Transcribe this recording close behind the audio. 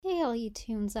all you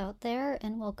tunes out there,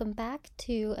 and welcome back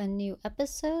to a new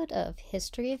episode of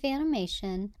History of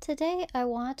Animation. Today, I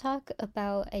want to talk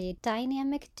about a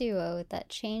dynamic duo that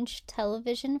changed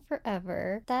television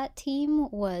forever. That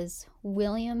team was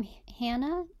William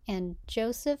Hanna and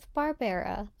Joseph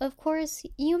Barbera. Of course,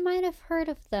 you might have heard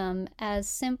of them as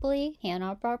simply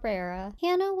Hanna Barbera.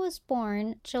 Hanna was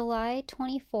born July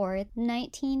 24th,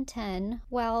 1910,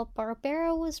 while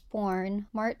Barbera was born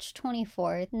March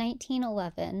 24th,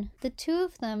 1911. The two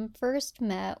of them first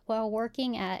met while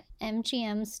working at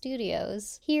MGM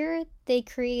Studios. Here, they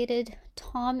created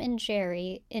Tom and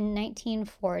Jerry in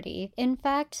 1940. In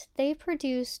fact, they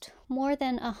produced more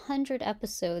than 100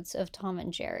 episodes of Tom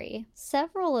and Jerry.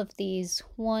 Several of these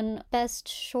won Best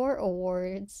Short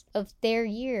awards of their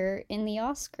year in the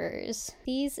Oscars.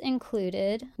 These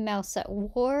included Mouse at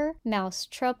War, Mouse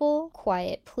Trouble,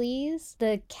 Quiet Please,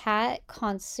 The Cat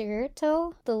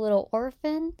Concerto, The Little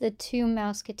Orphan, The Two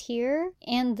Mouseketeer,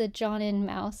 and The John and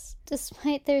Mouse.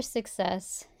 Despite their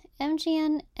success,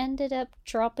 MGM ended up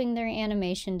dropping their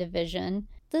animation division.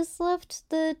 This left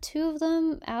the two of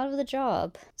them out of the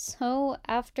job. So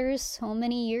after so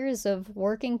many years of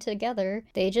working together,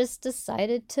 they just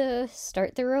decided to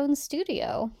start their own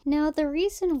studio. Now, the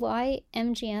reason why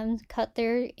MGM cut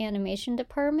their animation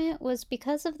department was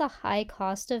because of the high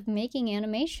cost of making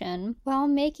animation. While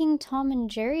making Tom and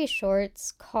Jerry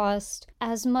shorts cost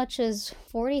as much as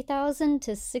 $40,000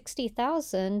 to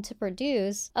 $60,000 to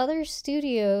produce, other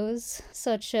studios,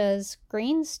 such as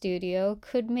Green Studio,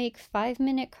 could make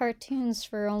 5-minute cartoons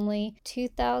for only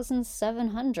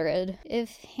 $2,700.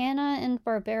 If Hanna and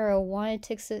Barbera wanted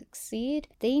to succeed,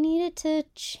 they needed to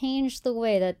change the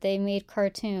way that they made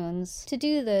cartoons. To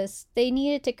do this, they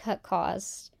needed to cut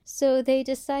costs. So they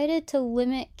decided to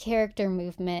limit character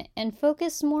movement and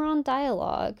focus more on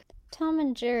dialogue. Tom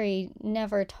and Jerry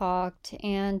never talked,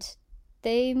 and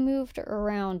they moved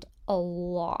around a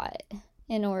lot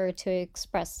in order to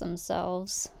express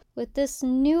themselves. With this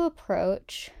new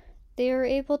approach, they were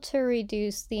able to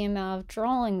reduce the amount of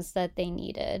drawings that they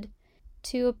needed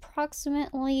to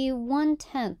approximately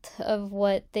 1/10 of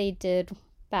what they did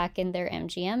back in their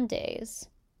MGM days.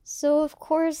 So of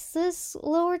course, this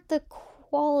lowered the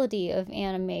quality of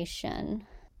animation.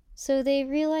 So they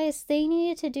realized they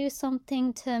needed to do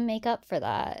something to make up for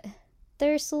that.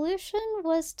 Their solution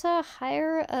was to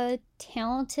hire a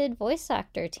talented voice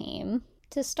actor team.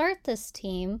 To start this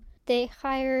team, they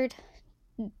hired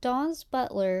Daws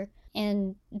Butler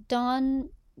and Don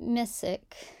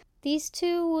Missick. These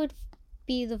two would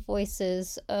be the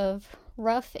voices of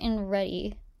Rough and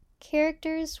Ready,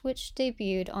 characters which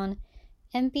debuted on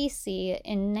NBC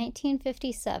in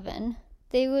 1957.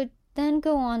 They would then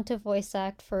go on to voice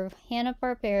act for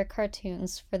Hanna-Barbera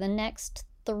cartoons for the next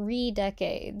 3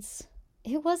 decades.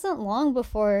 It wasn't long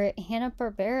before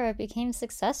Hanna-Barbera became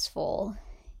successful.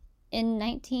 In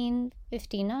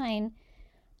 1959,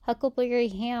 Huckleberry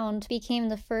Hound became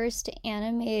the first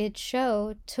animated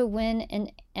show to win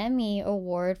an Emmy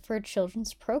Award for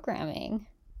children's programming.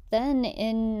 Then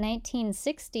in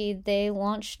 1960, they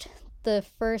launched the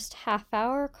first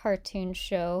half-hour cartoon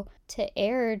show to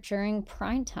air during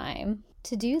prime time.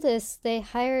 To do this, they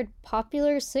hired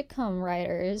popular sitcom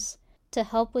writers to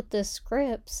help with the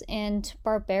scripts, and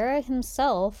Barbera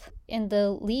himself in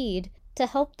the lead to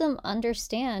help them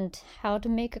understand how to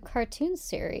make a cartoon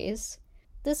series.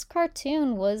 This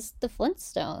cartoon was The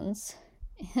Flintstones,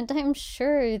 and I'm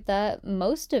sure that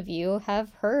most of you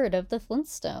have heard of The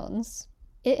Flintstones.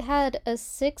 It had a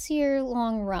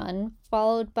 6-year-long run,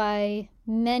 followed by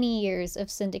many years of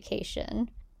syndication.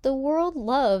 The world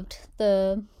loved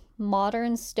the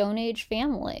modern Stone Age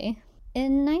family.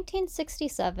 In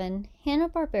 1967,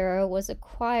 Hanna-Barbera was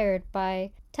acquired by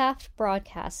Taft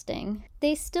Broadcasting.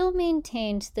 They still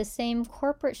maintained the same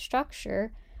corporate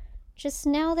structure, just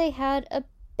now they had a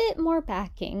bit more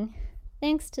backing.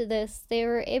 Thanks to this, they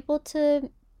were able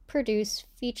to produce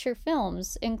feature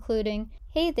films, including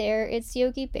Hey There, It's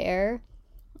Yogi Bear,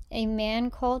 A Man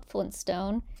Called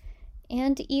Flintstone,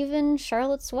 and even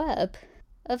Charlotte's Web.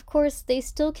 Of course, they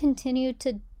still continued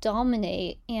to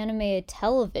dominate animated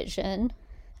television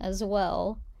as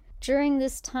well. During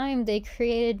this time, they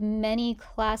created many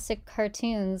classic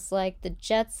cartoons like The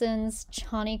Jetsons,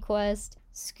 Johnny Quest,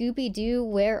 Scooby-Doo,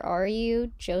 Where Are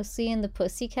You?, Josie and the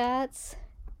Pussycats.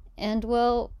 And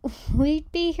well,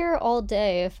 we'd be here all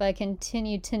day if I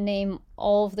continued to name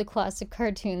all of the classic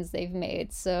cartoons they've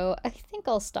made, so I think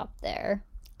I'll stop there.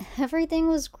 Everything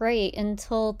was great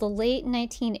until the late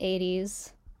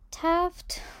 1980s.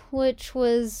 Taft, which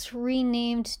was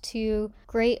renamed to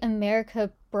Great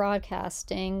America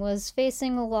Broadcasting, was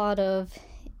facing a lot of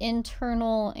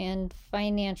internal and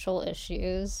financial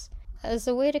issues. As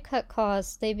a way to cut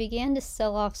costs, they began to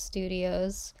sell off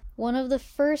studios. One of the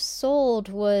first sold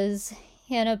was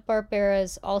Hanna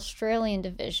Barbera's Australian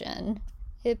division.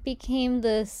 It became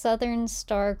the Southern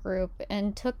Star Group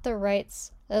and took the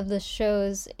rights of the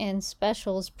shows and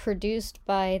specials produced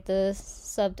by the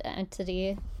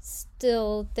sub-entity.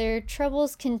 Still, their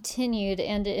troubles continued,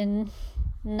 and in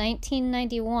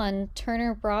 1991,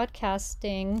 Turner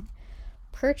Broadcasting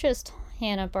purchased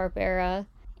Hanna Barbera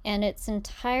and its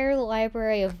entire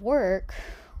library of work,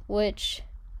 which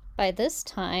by this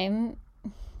time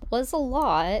was a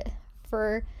lot,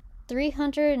 for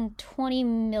 $320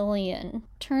 million.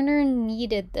 Turner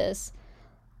needed this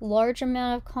large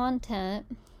amount of content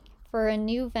for a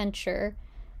new venture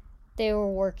they were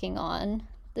working on.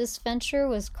 This venture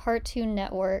was Cartoon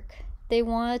Network. They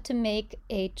wanted to make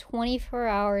a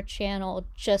 24-hour channel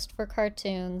just for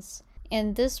cartoons,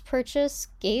 and this purchase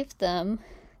gave them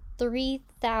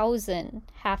 3,000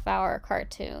 half-hour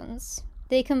cartoons.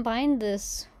 They combined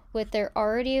this with their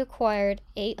already acquired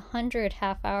 800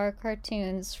 half-hour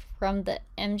cartoons from the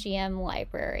MGM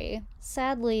library.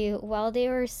 Sadly, while they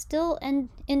were still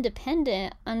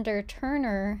independent under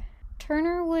Turner,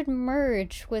 Turner would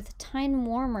merge with Time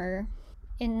Warner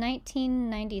in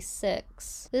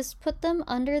 1996. This put them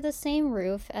under the same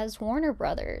roof as Warner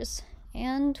Brothers.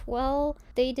 And, well,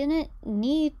 they didn't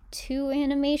need two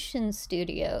animation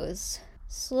studios.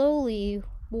 Slowly,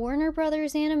 Warner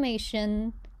Brothers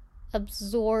Animation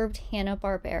absorbed Hanna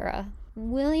Barbera.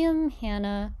 William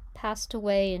Hanna passed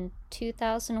away in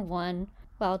 2001,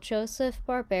 while Joseph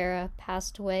Barbera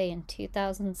passed away in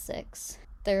 2006.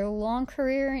 Their long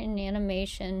career in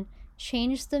animation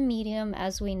changed the medium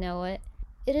as we know it.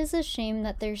 It is a shame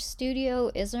that their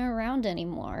studio isn't around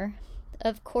anymore.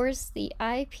 Of course, the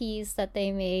IPs that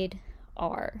they made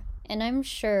are, and I'm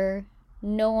sure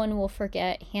no one will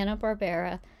forget Hanna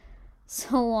Barbera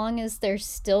so long as they're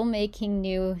still making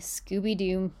new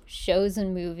Scooby-Doo shows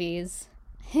and movies.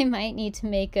 I might need to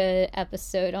make an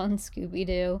episode on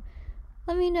Scooby-Doo.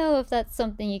 Let me know if that's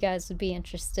something you guys would be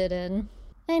interested in.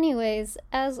 Anyways,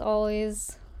 as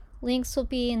always, links will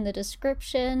be in the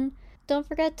description. Don't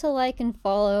forget to like and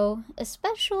follow,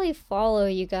 especially follow,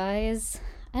 you guys.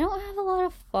 I don't have a lot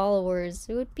of followers.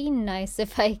 It would be nice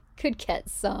if I could get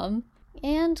some.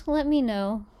 And let me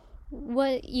know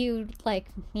what you'd like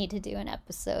me to do an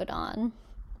episode on.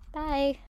 Bye!